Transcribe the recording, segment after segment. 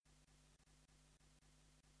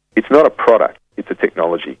It's not a product, it's a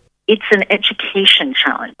technology. It's an education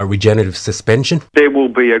challenge. A regenerative suspension. There will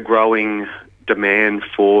be a growing demand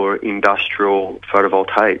for industrial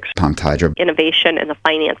photovoltaics. Pumped hydro. Innovation in the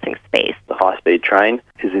financing space. The high-speed train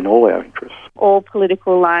is in all our interests. All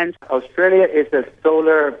political lines. Australia is a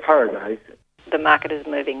solar paradise. The market is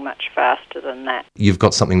moving much faster than that. You've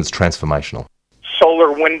got something that's transformational.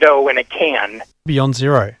 Solar window in a can. Beyond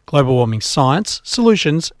Zero, global warming science,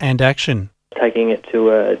 solutions and action. Taking it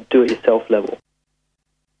to a do-it-yourself level.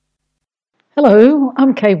 Hello,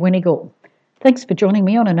 I'm Kay Wenigal. Thanks for joining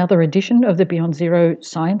me on another edition of the Beyond Zero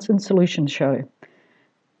Science and Solutions Show.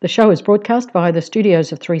 The show is broadcast via the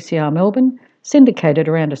studios of 3CR Melbourne, syndicated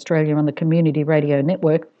around Australia on the Community Radio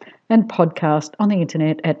Network, and podcast on the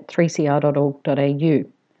internet at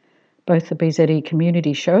 3cr.org.au. Both the BZE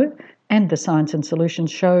Community Show and the Science and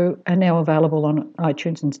Solutions Show are now available on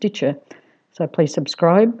iTunes and Stitcher, so please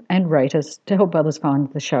subscribe and rate us to help others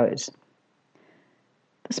find the shows.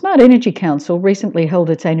 The Smart Energy Council recently held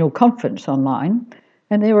its annual conference online,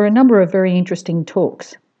 and there were a number of very interesting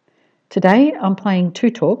talks. Today I'm playing two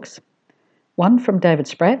talks, one from David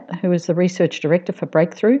Spratt, who is the Research Director for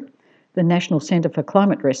Breakthrough, the National Centre for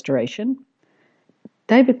Climate Restoration.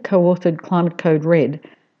 David co-authored Climate Code Red,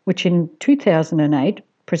 which in 2008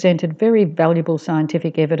 presented very valuable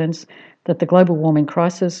scientific evidence that the global warming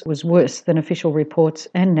crisis was worse than official reports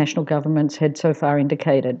and national governments had so far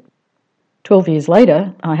indicated. 12 years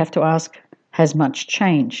later, I have to ask, has much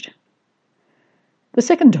changed? The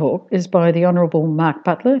second talk is by the Honourable Mark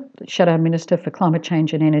Butler, Shadow Minister for Climate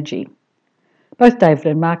Change and Energy. Both David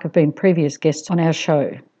and Mark have been previous guests on our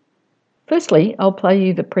show. Firstly, I'll play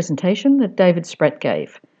you the presentation that David Spratt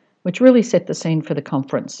gave, which really set the scene for the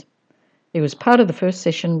conference. It was part of the first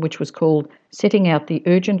session, which was called Setting Out the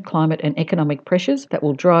Urgent Climate and Economic Pressures That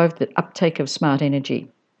Will Drive the Uptake of Smart Energy.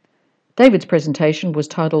 David's presentation was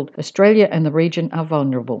titled Australia and the Region Are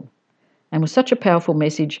Vulnerable, and was such a powerful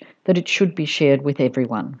message that it should be shared with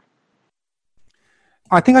everyone.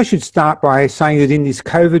 I think I should start by saying that in this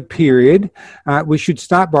COVID period, we should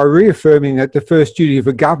start by reaffirming that the first duty of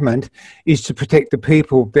a government is to protect the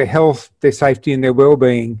people, their health, their safety and their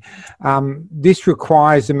well-being. This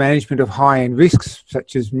requires the management of high-end risks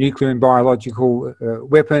such as nuclear and biological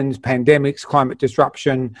weapons, pandemics, climate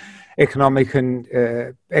disruption, economic and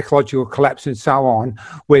ecological collapse and so on,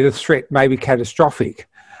 where the threat may be catastrophic.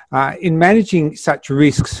 In managing such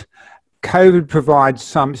risks, COVID provides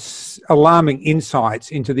some alarming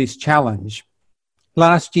insights into this challenge.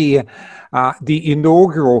 Last year, the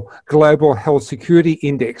inaugural Global Health Security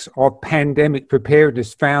Index of Pandemic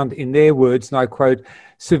Preparedness found, in their words, and I quote,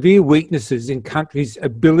 severe weaknesses in countries'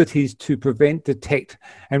 abilities to prevent, detect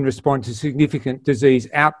and respond to significant disease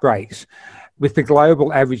outbreaks, with the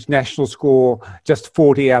global average national score just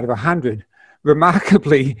 40 out of 100.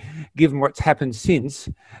 Remarkably, given what's happened since,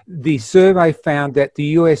 the survey found that the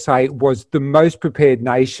USA was the most prepared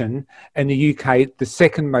nation and the UK the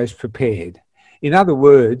second most prepared. In other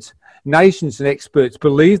words, nations and experts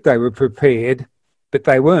believed they were prepared, but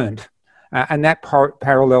they weren't. And that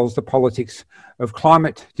parallels the politics of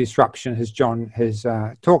climate disruption, as John has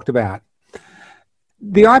talked about.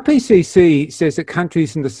 The IPCC says that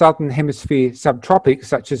countries in the Southern Hemisphere subtropics,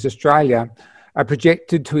 such as Australia, are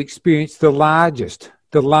projected to experience the largest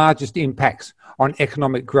impacts on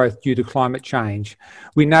economic growth due to climate change.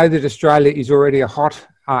 We know that Australia is already a hot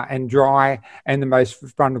and dry and the most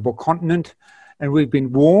vulnerable continent, and we've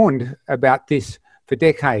been warned about this for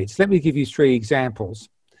decades. Let me give you three examples.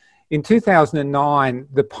 In 2009,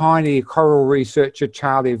 the pioneer coral researcher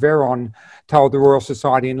Charlie Veron told the Royal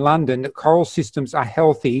Society in London that coral systems are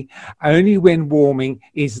healthy only when warming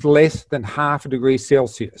is less than half a degree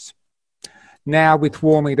Celsius. Now, with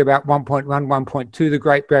warming at about 1.1, 1.2, the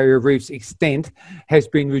Great Barrier Reef's extent has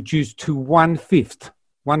been reduced to one-fifth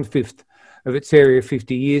of its area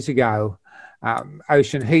 50 years ago.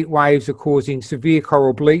 Ocean heat waves are causing severe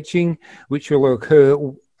coral bleaching, which will occur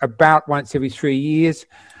about once every 3 years,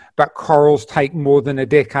 but corals take more than a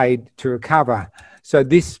decade to recover. So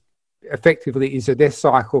this effectively is a death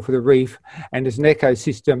cycle for the reef, and as an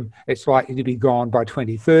ecosystem, it's likely to be gone by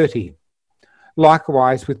 2030.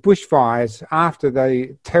 Likewise, with bushfires, after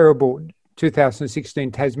the terrible 2016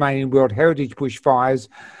 Tasmanian World Heritage bushfires,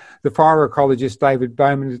 the fire ecologist David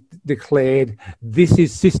Bowman declared, "This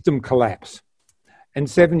is system collapse." And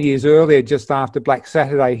 7 years earlier, just after Black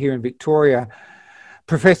Saturday here in Victoria,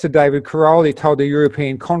 Professor David Karoly told the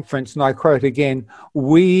European Conference, and I quote again,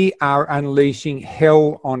 "We are unleashing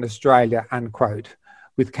hell on Australia," unquote,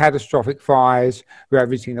 with catastrophic fires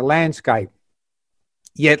ravaging the landscape.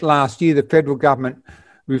 Yet last year, the federal government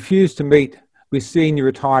refused to meet with senior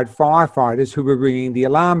retired firefighters who were ringing the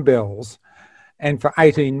alarm bells. And for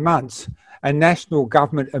 18 months, a national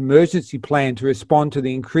government emergency plan to respond to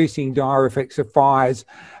the increasing dire effects of fires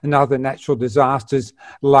and other natural disasters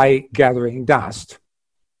lay gathering dust.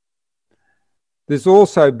 There's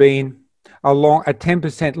also been a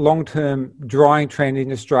 10% long-term drying trend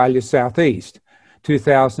in Australia's southeast.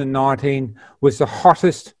 2019 was the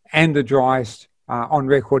hottest and the driest on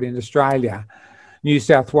record in Australia. New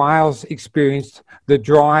South Wales experienced the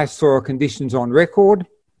driest soil conditions on record,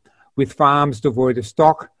 with farms devoid of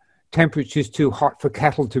stock, temperatures too hot for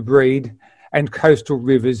cattle to breed, and coastal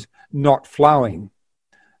rivers not flowing.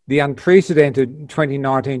 The unprecedented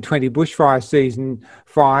 2019-20 bushfire season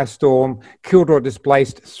firestorm killed or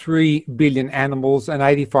displaced 3 billion animals and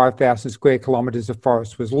 85,000 square kilometres of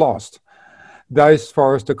forest was lost. Those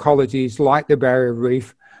forest ecologies, like the barrier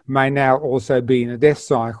reef, may now also be in a death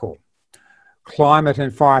cycle. Climate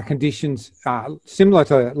and fire conditions similar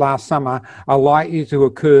to last summer are likely to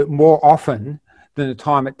occur more often than the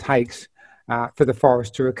time it takes for the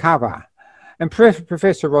forest to recover. And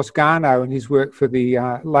Professor Ross Garnaut, in his work for the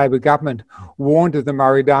Labor government, warned of the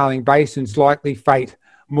Murray-Darling Basin's likely fate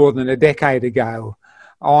more than a decade ago.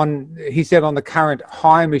 He said on the current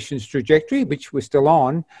high emissions trajectory, which we're still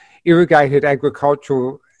on, irrigated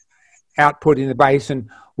agricultural output in the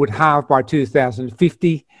basin would halve by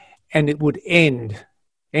 2050, and it would end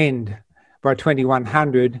by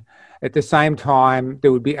 2100. At the same time,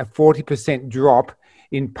 there would be a 40% drop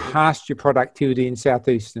in pasture productivity in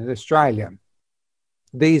southeastern Australia.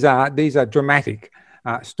 These are dramatic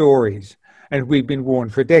stories, and we've been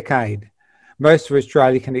warned for a decade. Most of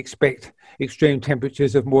Australia can expect extreme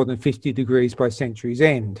temperatures of more than 50 degrees by century's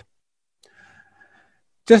end.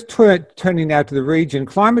 Just turning now to the region,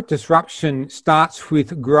 climate disruption starts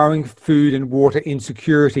with growing food and water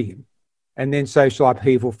insecurity, and then social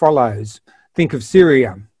upheaval follows. Think of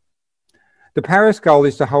Syria. The Paris goal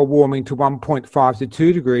is to hold warming to 1.5 to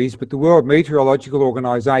 2 degrees, but the World Meteorological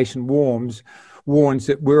Organization warns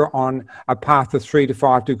that we're on a path of 3 to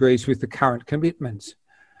 5 degrees with the current commitments.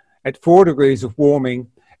 At 4 degrees of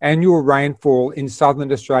warming, annual rainfall in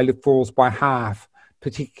southern Australia falls by half,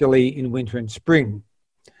 particularly in winter and spring.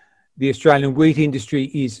 The Australian wheat industry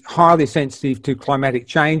is highly sensitive to climatic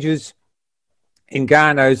changes. In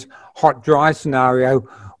Garnaut's hot dry scenario,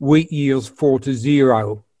 wheat yields fall to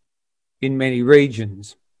zero in many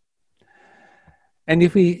regions. And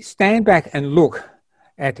if we stand back and look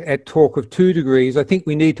at talk of 2 degrees, I think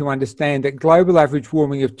we need to understand that global average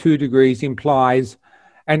warming of 2 degrees implies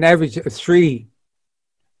an average of 3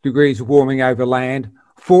 degrees warming over land,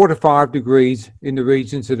 4 to 5 degrees in the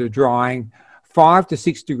regions that are drying, 5 to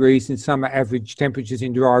 6 degrees in summer average temperatures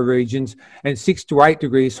in dry regions, and 6 to 8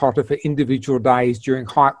 degrees hotter for individual days during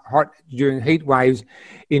heat waves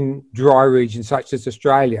in dry regions such as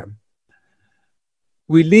Australia.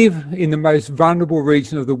 We live in the most vulnerable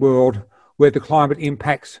region of the world where the climate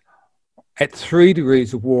impacts at 3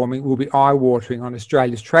 degrees of warming will be eye-watering on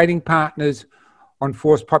Australia's trading partners, on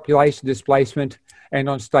forced population displacement, and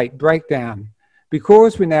on state breakdown.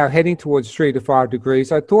 Because we're now heading towards 3 to 5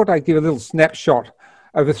 degrees, I thought I'd give a little snapshot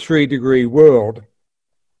of a 3-degree world.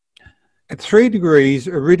 At 3 degrees,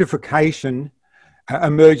 aridification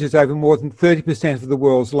emerges over more than 30% of the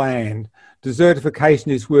world's land. Desertification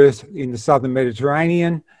is worse in the southern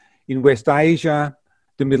Mediterranean, in West Asia,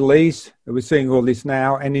 the Middle East, we're seeing all this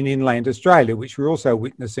now, and in inland Australia, which we're also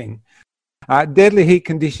witnessing. Deadly heat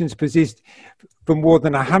conditions persist for more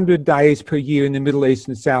than 100 days per year in the Middle East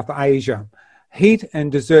and South Asia. Heat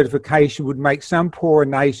and desertification would make some poorer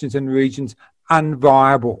nations and regions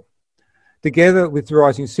unviable. Together with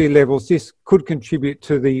rising sea levels, this could contribute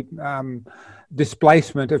to the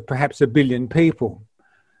displacement of perhaps 1 billion people.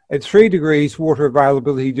 At 3 degrees, water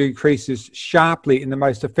availability decreases sharply in the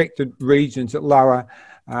most affected regions at lower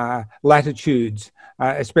latitudes,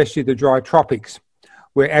 especially the dry tropics,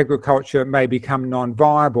 where agriculture may become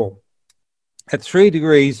non-viable. At 3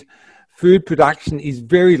 degrees, food production is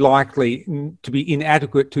very likely to be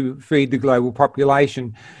inadequate to feed the global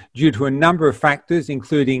population due to a number of factors,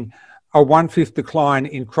 including a 1/5 decline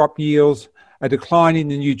in crop yields, a decline in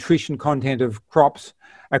the nutrition content of crops,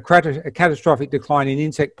 a catastrophic decline in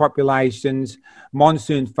insect populations,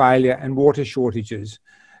 monsoon failure, and water shortages.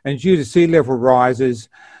 And due to sea level rises,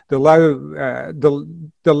 the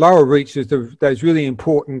lower reaches of those really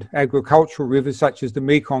important agricultural rivers such as the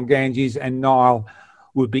Mekong, Ganges, and Nile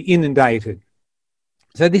would be inundated.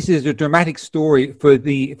 So this is a dramatic story for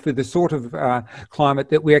the sort of climate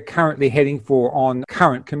that we are currently heading for on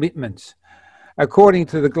current commitments. According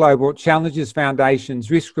to the Global Challenges Foundation's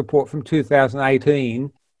risk report from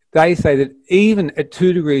 2018, They say that even at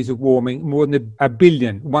 2 degrees of warming, more than 1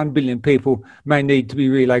 billion people may need to be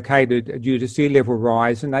relocated due to sea level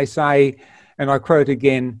rise. And they say, and I quote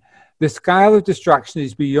again, the scale of destruction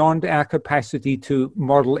is beyond our capacity to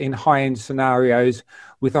model in high-end scenarios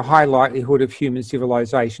with a high likelihood of human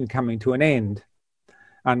civilization coming to an end,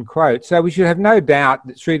 unquote. So we should have no doubt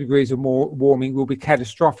that 3 degrees or more warming will be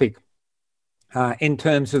catastrophic in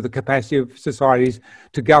terms of the capacity of societies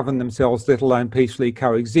to govern themselves, let alone peacefully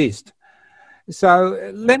coexist.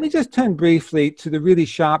 So let me just turn briefly to the really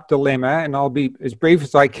sharp dilemma, and I'll be as brief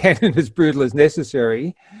as I can and as brutal as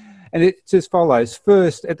necessary. And it's as follows.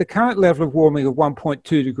 First, at the current level of warming of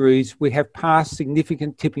 1.2 degrees, we have passed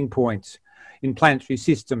significant tipping points in planetary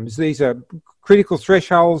systems. These are critical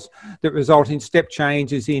thresholds that result in step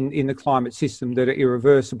changes in the climate system that are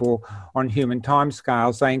irreversible on human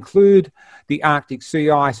timescales. They include the Arctic sea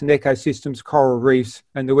ice and ecosystems, coral reefs,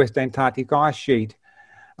 and the West Antarctic ice sheet.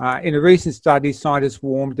 In a recent study, scientists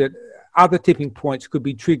warned that other tipping points could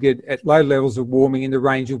be triggered at low levels of warming in the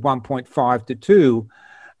range of 1.5 to 2.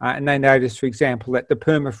 And they noticed, for example, that the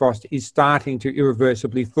permafrost is starting to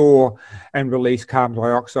irreversibly thaw and release carbon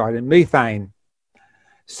dioxide and methane.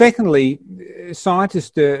 Secondly, scientists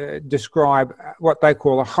describe what they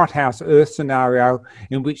call a hothouse Earth scenario,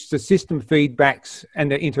 in which the system feedbacks and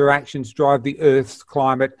the interactions drive the Earth's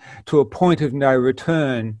climate to a point of no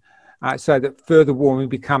return, so that further warming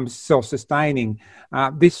becomes self-sustaining.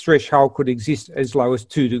 This threshold could exist as low as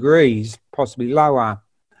 2 degrees, possibly lower.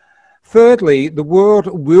 Thirdly, the world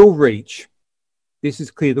will reach, this is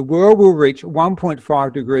clear, the world will reach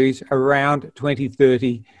 1.5 degrees around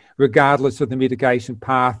 2030, regardless of the mitigation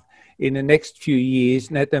path in the next few years.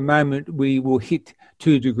 And at the moment, we will hit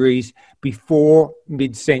 2 degrees before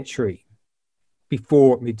mid-century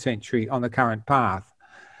on the current path.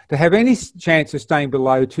 To have any chance of staying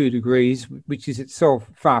below 2 degrees, which is itself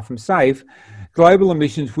far from safe, global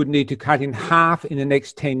emissions would need to cut in half in the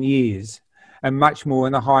next 10 years. And much more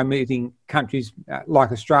in the high-emitting countries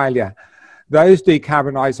like Australia. Those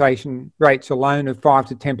decarbonisation rates alone of 5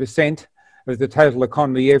 to 10% of the total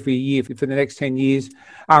economy every year for the next 10 years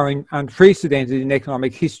are unprecedented in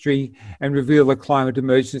economic history and reveal the climate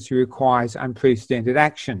emergency requires unprecedented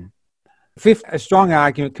action. Fifth, a strong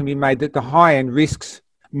argument can be made that the high-end risks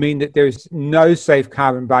mean that there is no safe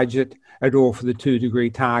carbon budget at all for the 2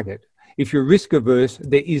 degree target. If you're risk averse,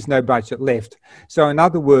 there is no budget left. So in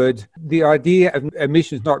other words, the idea of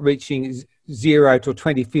emissions not reaching zero till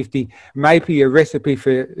 2050 may be a recipe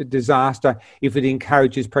for disaster if it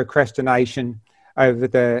encourages procrastination over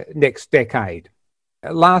the next decade.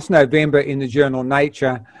 Last November in the journal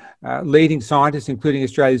Nature, leading scientists, including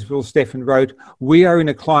Australia's Will Steffen, wrote, "We are in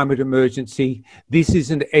a climate emergency. This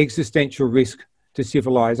is an existential risk to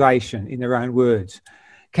civilization," in their own words.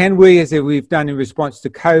 Can we, as we've done in response to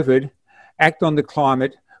COVID, act on the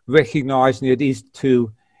climate, recognising it is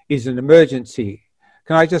an emergency?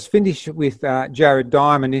 Can I just finish with Jared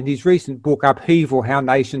Diamond in his recent book, Upheaval, How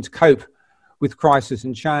Nations Cope with Crisis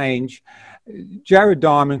and Change. Jared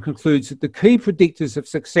Diamond concludes that the key predictors of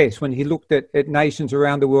success when he looked at nations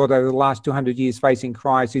around the world over the last 200 years facing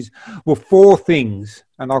crises were 4 things,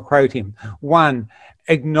 and I'll quote him. 1,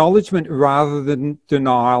 acknowledgement rather than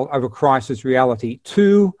denial of a crisis reality.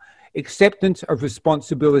 2, acceptance of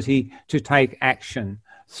responsibility to take action.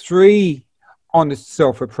 3, honest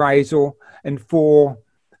self-appraisal. And 4,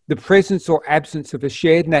 the presence or absence of a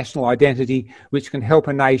shared national identity which can help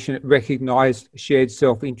a nation recognise shared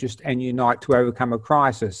self-interest and unite to overcome a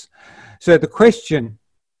crisis. So the question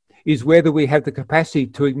is whether we have the capacity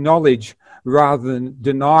to acknowledge rather than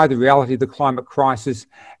deny the reality of the climate crisis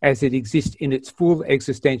as it exists in its full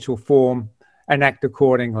existential form and act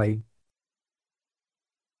accordingly.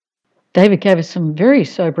 David gave us some very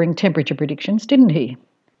sobering temperature predictions, didn't he?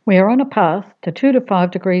 We are on a path to 2 to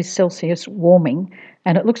 5 degrees Celsius warming,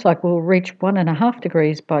 and it looks like we'll reach 1.5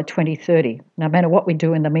 degrees by 2030, no matter what we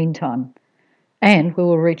do in the meantime. And we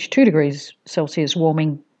will reach 2 degrees Celsius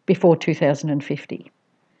warming before 2050.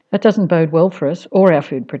 That doesn't bode well for us or our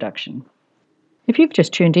food production. If you've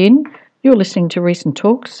just tuned in, you're listening to recent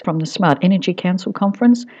talks from the Smart Energy Council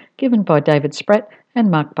conference given by David Spratt and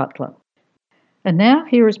Mark Butler. And now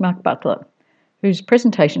here is Mark Butler, whose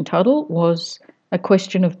presentation title was A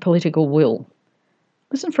Question of Political Will.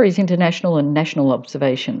 Listen for his international and national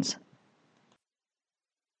observations.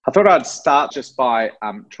 I thought I'd start just by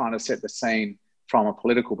trying to set the scene from a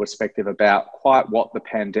political perspective about quite what the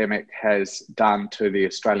pandemic has done to the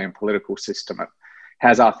Australian political system. It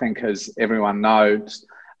has, I think, as everyone knows,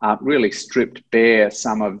 really stripped bare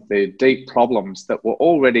some of the deep problems that were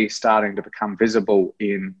already starting to become visible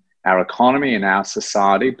in our economy, in our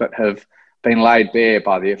society, but have been laid bare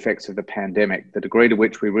by the effects of the pandemic, the degree to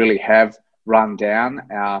which we really have run down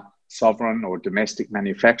our sovereign or domestic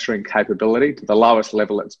manufacturing capability to the lowest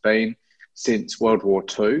level it's been since World War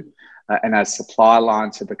II. And as supply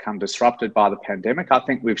lines have become disrupted by the pandemic, I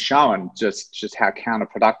think we've shown just how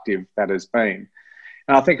counterproductive that has been.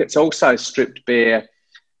 And I think it's also stripped bare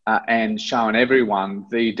and shown everyone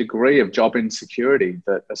the degree of job insecurity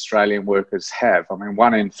that Australian workers have. I mean,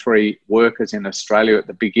 1 in 3 workers in Australia at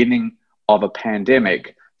the beginning of a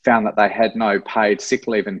pandemic found that they had no paid sick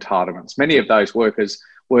leave entitlements. Many of those workers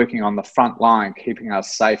working on the front line, keeping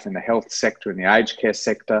us safe in the health sector, in the aged care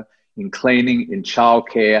sector, in cleaning, in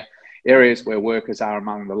childcare, areas where workers are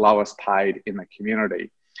among the lowest paid in the community.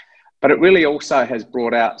 But it really also has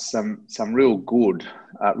brought out some real good,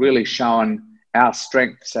 really shown our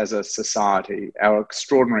strengths as a society, our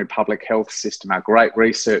extraordinary public health system, our great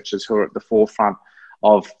researchers who are at the forefront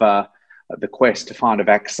of the quest to find a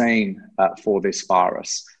vaccine for this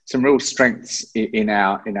virus. Some real strengths in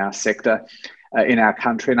our sector, in our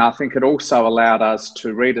country. And I think it also allowed us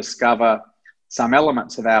to rediscover some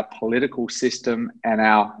elements of our political system and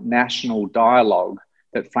our national dialogue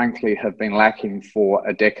that frankly have been lacking for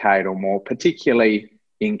a decade or more, particularly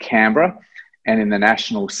in Canberra and in the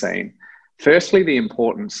national scene. Firstly, the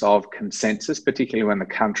importance of consensus, particularly when the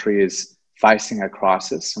country is facing a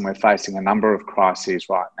crisis, and we're facing a number of crises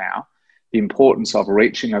right now. The importance of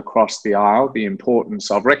reaching across the aisle, the importance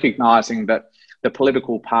of recognising that the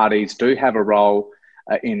political parties do have a role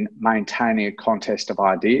in maintaining a contest of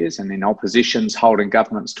ideas and in oppositions holding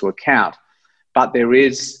governments to account. But there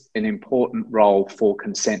is an important role for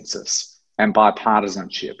consensus and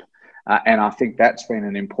bipartisanship. And I think that's been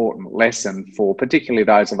an important lesson for particularly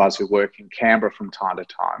those of us who work in Canberra from time to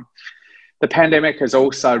time. The pandemic has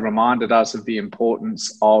also reminded us of the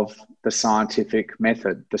importance of the scientific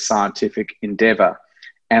method, the scientific endeavour,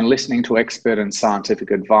 and listening to expert and scientific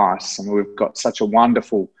advice. And we've got such a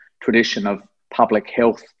wonderful tradition of public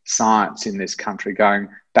health science in this country, going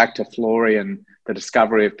back to Florey, the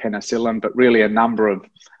discovery of penicillin, but really a number of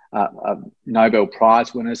Nobel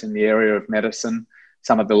Prize winners in the area of medicine,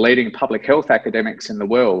 some of the leading public health academics in the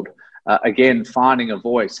world, again, finding a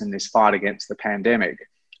voice in this fight against the pandemic.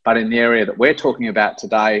 But in the area that we're talking about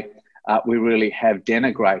today, we really have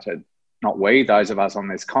denigrated, not we, those of us on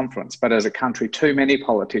this conference, but as a country, too many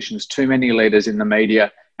politicians, too many leaders in the media,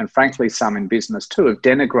 and frankly, some in business too, have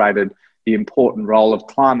denigrated the important role of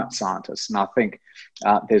climate scientists. And I think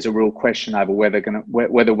there's a real question over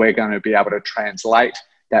whether we're going to be able to translate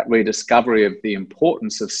that rediscovery of the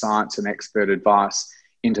importance of science and expert advice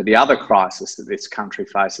into the other crisis that this country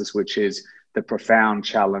faces, which is the profound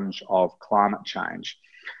challenge of climate change.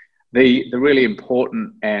 The really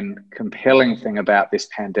important and compelling thing about this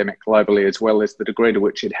pandemic globally as well is the degree to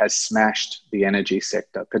which it has smashed the energy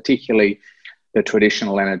sector, particularly the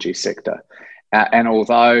traditional energy sector. And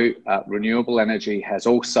although renewable energy has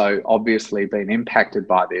also obviously been impacted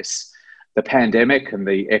by this, the pandemic and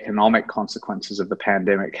the economic consequences of the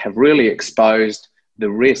pandemic have really exposed the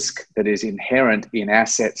risk that is inherent in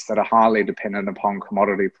assets that are highly dependent upon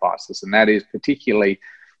commodity prices. And that is particularly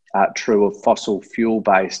true of fossil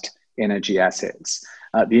fuel-based energy assets.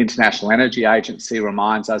 The International Energy Agency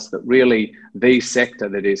reminds us that really the sector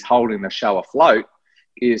that is holding the show afloat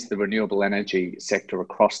is the renewable energy sector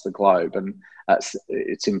across the globe. And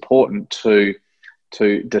it's important to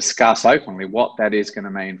discuss openly what that is going to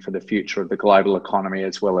mean for the future of the global economy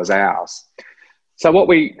as well as ours. So what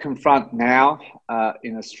we confront now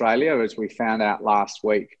in Australia, as we found out last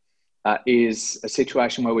week, is a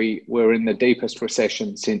situation where we're in the deepest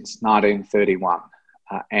recession since 1931.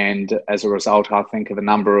 And as a result, I think, of a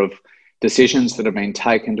number of decisions that have been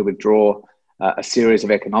taken to withdraw a series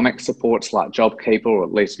of economic supports like JobKeeper, or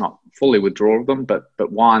at least not fully withdraw them,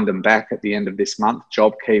 but wind them back at the end of this month.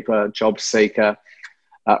 JobKeeper, JobSeeker,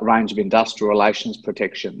 a range of industrial relations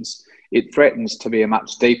protections. It threatens to be a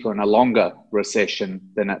much deeper and a longer recession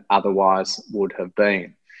than it otherwise would have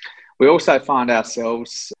been. We also find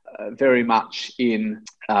ourselves very much in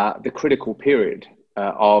the critical period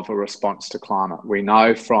of a response to climate. We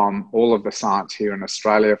know from all of the science here in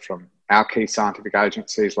Australia, from our key scientific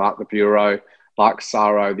agencies like the Bureau, like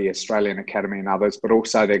SARO, the Australian Academy and others, but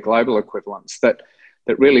also their global equivalents, that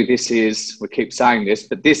really this is, we keep saying this,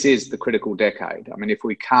 but this is the critical decade. I mean, if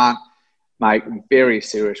we can't make very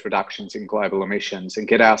serious reductions in global emissions and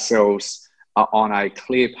get ourselves on a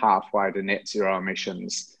clear pathway to net zero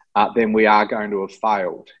emissions, then we are going to have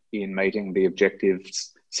failed in meeting the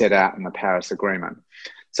objectives set out in the Paris Agreement.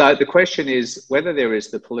 So the question is whether there is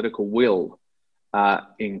the political will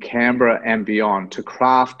in Canberra and beyond to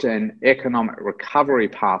craft an economic recovery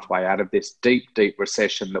pathway out of this deep, deep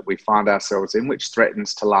recession that we find ourselves in, which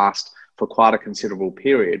threatens to last for quite a considerable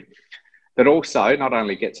period, that also not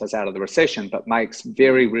only gets us out of the recession, but makes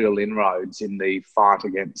very real inroads in the fight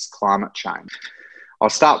against climate change. I'll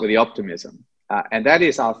start with the optimism. And that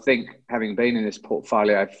is, I think, having been in this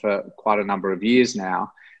portfolio for quite a number of years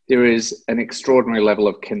now, there is an extraordinary level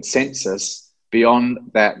of consensus beyond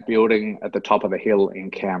that building at the top of the hill in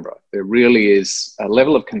Canberra. There really is a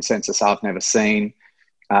level of consensus I've never seen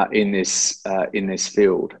in this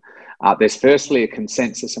field. There's firstly a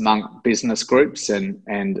consensus among business groups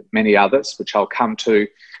and many others, which I'll come to,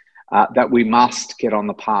 that we must get on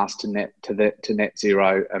the path to net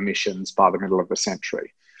zero emissions by the middle of the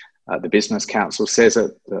century. The Business Council says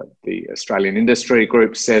it, the Australian Industry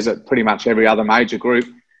Group says it, pretty much every other major group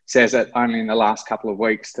says it. Only in the last couple of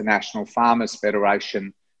weeks, the National Farmers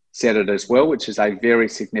Federation said it as well, which is a very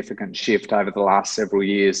significant shift over the last several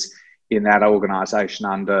years in that organisation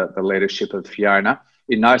under the leadership of Fiona.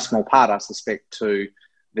 In no small part, I suspect, to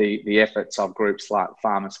the efforts of groups like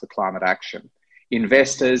Farmers for Climate Action.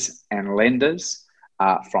 Investors and lenders,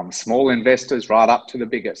 from small investors right up to the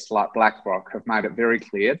biggest, like BlackRock, have made it very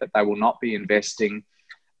clear that they will not be investing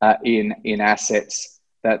in assets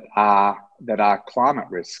that are climate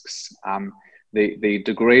risks. The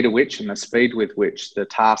degree to which and the speed with which the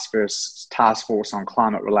Task Force on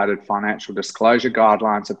Climate-Related Financial Disclosure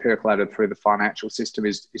guidelines are percolated through the financial system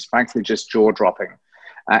is frankly just jaw-dropping,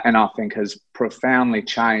 and I think has profoundly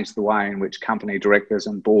changed the way in which company directors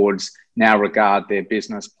and boards now regard their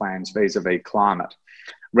business plans vis-a-vis climate.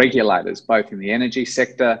 Regulators, both in the energy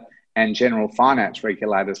sector and general finance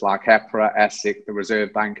regulators like APRA, ASIC, the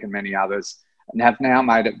Reserve Bank and many others, and have now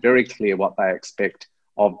made it very clear what they expect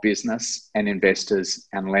of business and investors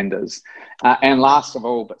and lenders. And last of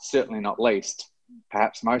all, but certainly not least,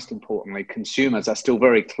 perhaps most importantly, consumers are still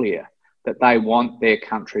very clear that they want their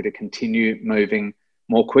country to continue moving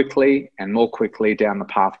more quickly and more quickly down the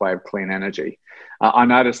pathway of clean energy. I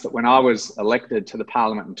noticed that when I was elected to the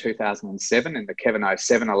Parliament in 2007, in the Kevin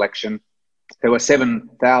 07 election, there were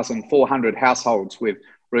 7,400 households with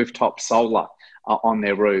rooftop solar on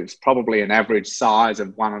their roofs, probably an average size of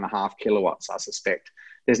 1.5 kilowatts, I suspect.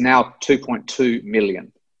 There's now 2.2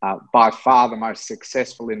 million, by far the most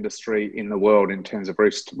successful industry in the world in terms of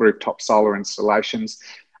rooftop solar installations,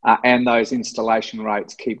 and those installation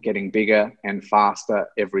rates keep getting bigger and faster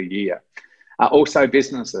every year. Also,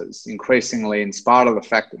 businesses, increasingly, in spite of the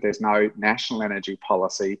fact that there's no national energy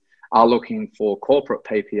policy, are looking for corporate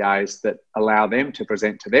PPAs that allow them to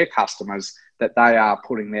present to their customers that they are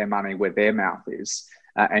putting their money where their mouth is.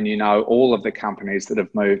 And you know, all of the companies that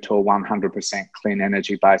have moved to a 100% clean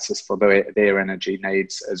energy basis for their energy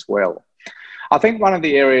needs as well. I think one of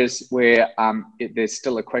the areas where there's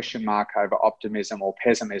still a question mark over optimism or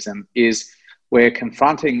pessimism is we're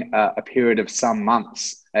confronting a period of some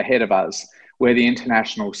months ahead of us where the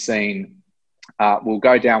international scene will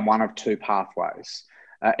go down one of two pathways.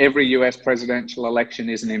 Every US presidential election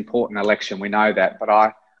is an important election, we know that, but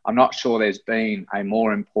I'm not sure there's been a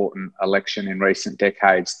more important election in recent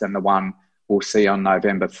decades than the one we'll see on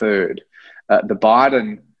November 3rd. The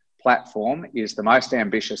Biden platform is the most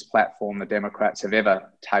ambitious platform the Democrats have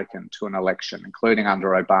ever taken to an election, including under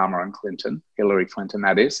Obama and Clinton, Hillary Clinton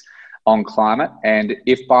that is, on climate. And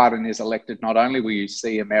if Biden is elected, not only will you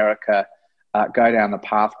see America go down the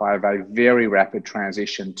pathway of a very rapid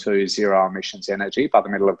transition to zero emissions energy by the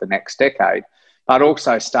middle of the next decade, but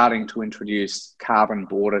also starting to introduce carbon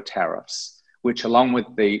border tariffs, which along with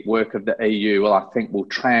the work of the EU, I think will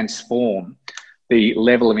transform the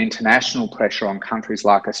level of international pressure on countries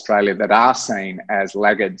like Australia that are seen as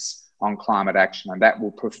laggards on climate action, and that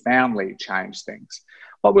will profoundly change things.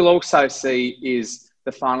 What we'll also see is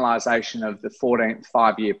the finalisation of the 14th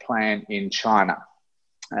five-year plan in China.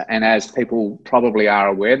 And as people probably are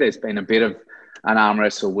aware, there's been a bit of an arm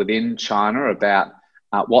wrestle within China about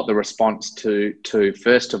what the response to,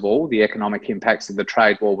 first of all, the economic impacts of the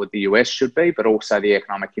trade war with the US should be, but also the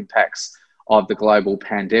economic impacts of the global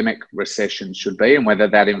pandemic recession should be, and whether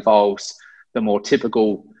that involves the more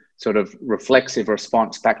typical sort of reflexive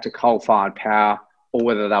response back to coal-fired power, or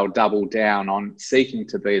whether they'll double down on seeking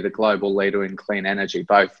to be the global leader in clean energy,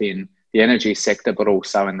 both in the energy sector, but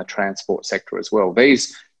also in the transport sector as well.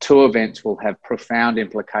 These two events will have profound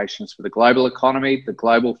implications for the global economy, the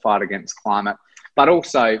global fight against climate, but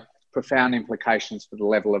also profound implications for the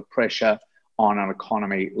level of pressure on an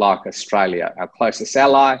economy like Australia, our closest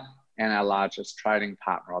ally and our largest trading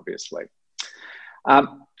partner, obviously.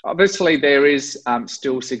 Obviously, there is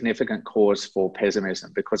still significant cause for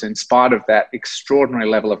pessimism because in spite of that extraordinary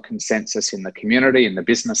level of consensus in the community, in the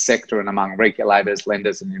business sector and among regulators,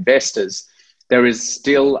 lenders and investors, there is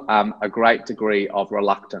still a great degree of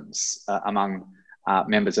reluctance among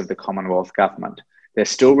members of the Commonwealth Government. They're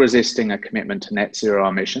still resisting a commitment to net zero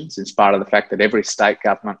emissions in spite of the fact that every state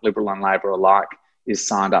government, Liberal and Labor alike, is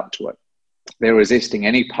signed up to it. They're resisting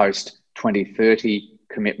any post-2030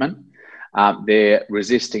 commitment. They're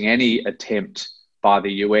resisting any attempt by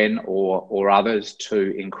the UN or others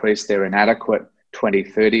to increase their inadequate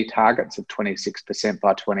 2030 targets of 26%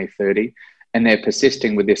 by 2030. And they're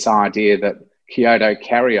persisting with this idea that Kyoto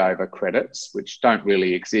carryover credits, which don't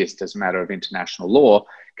really exist as a matter of international law,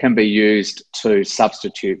 can be used to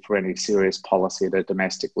substitute for any serious policy at a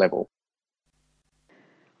domestic level.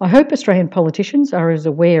 I hope Australian politicians are as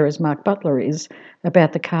aware as Mark Butler is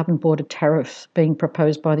about the carbon border tariffs being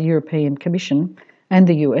proposed by the European Commission and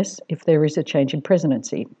the US if there is a change in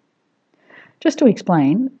presidency. Just to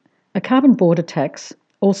explain, a carbon border tax,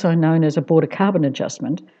 also known as a border carbon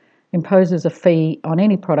adjustment, imposes a fee on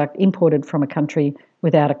any product imported from a country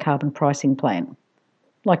without a carbon pricing plan,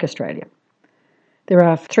 like Australia. There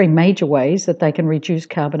are 3 major ways that they can reduce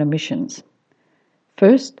carbon emissions.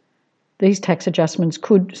 First, these tax adjustments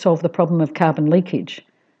could solve the problem of carbon leakage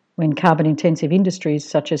when carbon-intensive industries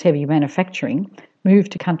such as heavy manufacturing move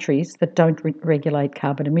to countries that don't regulate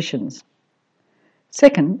carbon emissions.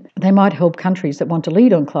 Second, they might help countries that want to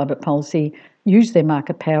lead on climate policy use their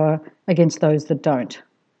market power against those that don't.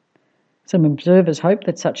 Some observers hope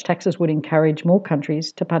that such taxes would encourage more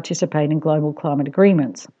countries to participate in global climate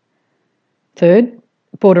agreements. Third,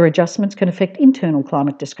 border adjustments can affect internal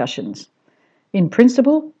climate discussions. In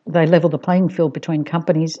principle, they level the playing field between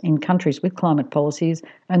companies in countries with climate policies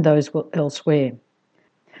and those elsewhere.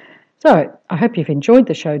 So, I hope you've enjoyed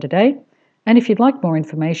the show today, and if you'd like more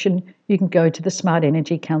information, you can go to the Smart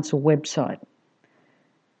Energy Council website.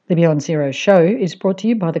 The Beyond Zero show is brought to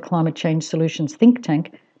you by the Climate Change Solutions think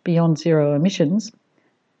tank, Beyond Zero Emissions,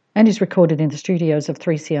 and is recorded in the studios of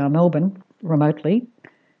 3CR Melbourne, remotely,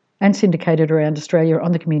 and syndicated around Australia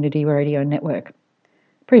on the Community Radio Network.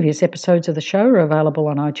 Previous episodes of the show are available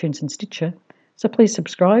on iTunes and Stitcher, so please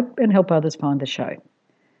subscribe and help others find the show.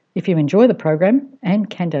 If you enjoy the program and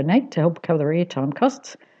can donate to help cover the airtime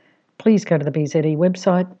costs, please go to the BZE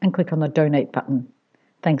website and click on the donate button.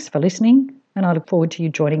 Thanks for listening, and I look forward to you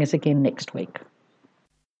joining us again next week.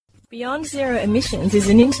 Beyond Zero Emissions is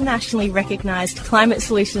an internationally recognised climate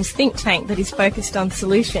solutions think tank that is focused on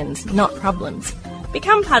solutions, not problems.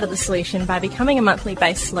 Become part of the solution by becoming a monthly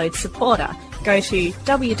base load supporter. Go to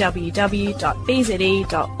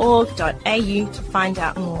www.bze.org.au to find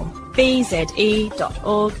out more. bze.org.au.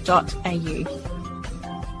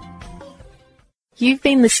 You've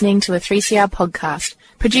been listening to a 3CR podcast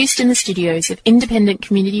produced in the studios of independent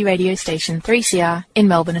community radio station 3CR in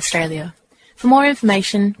Melbourne, Australia. For more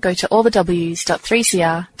information, go to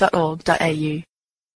allthews.3cr.org.au.